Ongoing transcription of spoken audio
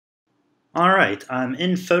Alright, I'm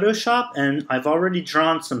in Photoshop and I've already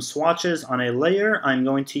drawn some swatches on a layer. I'm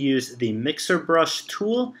going to use the mixer brush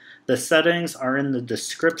tool. The settings are in the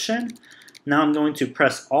description. Now I'm going to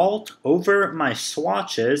press Alt over my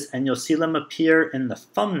swatches and you'll see them appear in the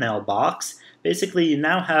thumbnail box. Basically, you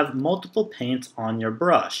now have multiple paints on your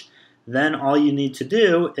brush. Then all you need to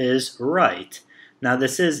do is write. Now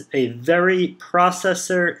this is a very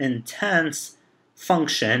processor intense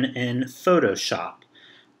function in Photoshop.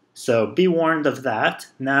 So be warned of that.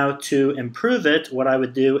 Now to improve it, what I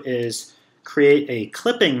would do is create a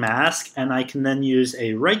clipping mask, and I can then use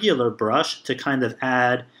a regular brush to kind of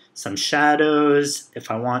add some shadows.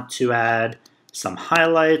 If I want to add some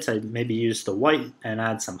highlights, I'd maybe use the white and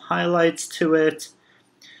add some highlights to it.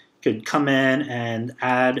 Could come in and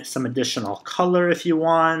add some additional color if you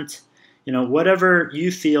want. You know, whatever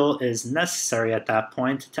you feel is necessary at that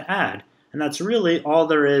point to add. And that's really all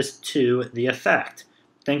there is to the effect.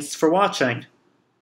 Thanks for watching.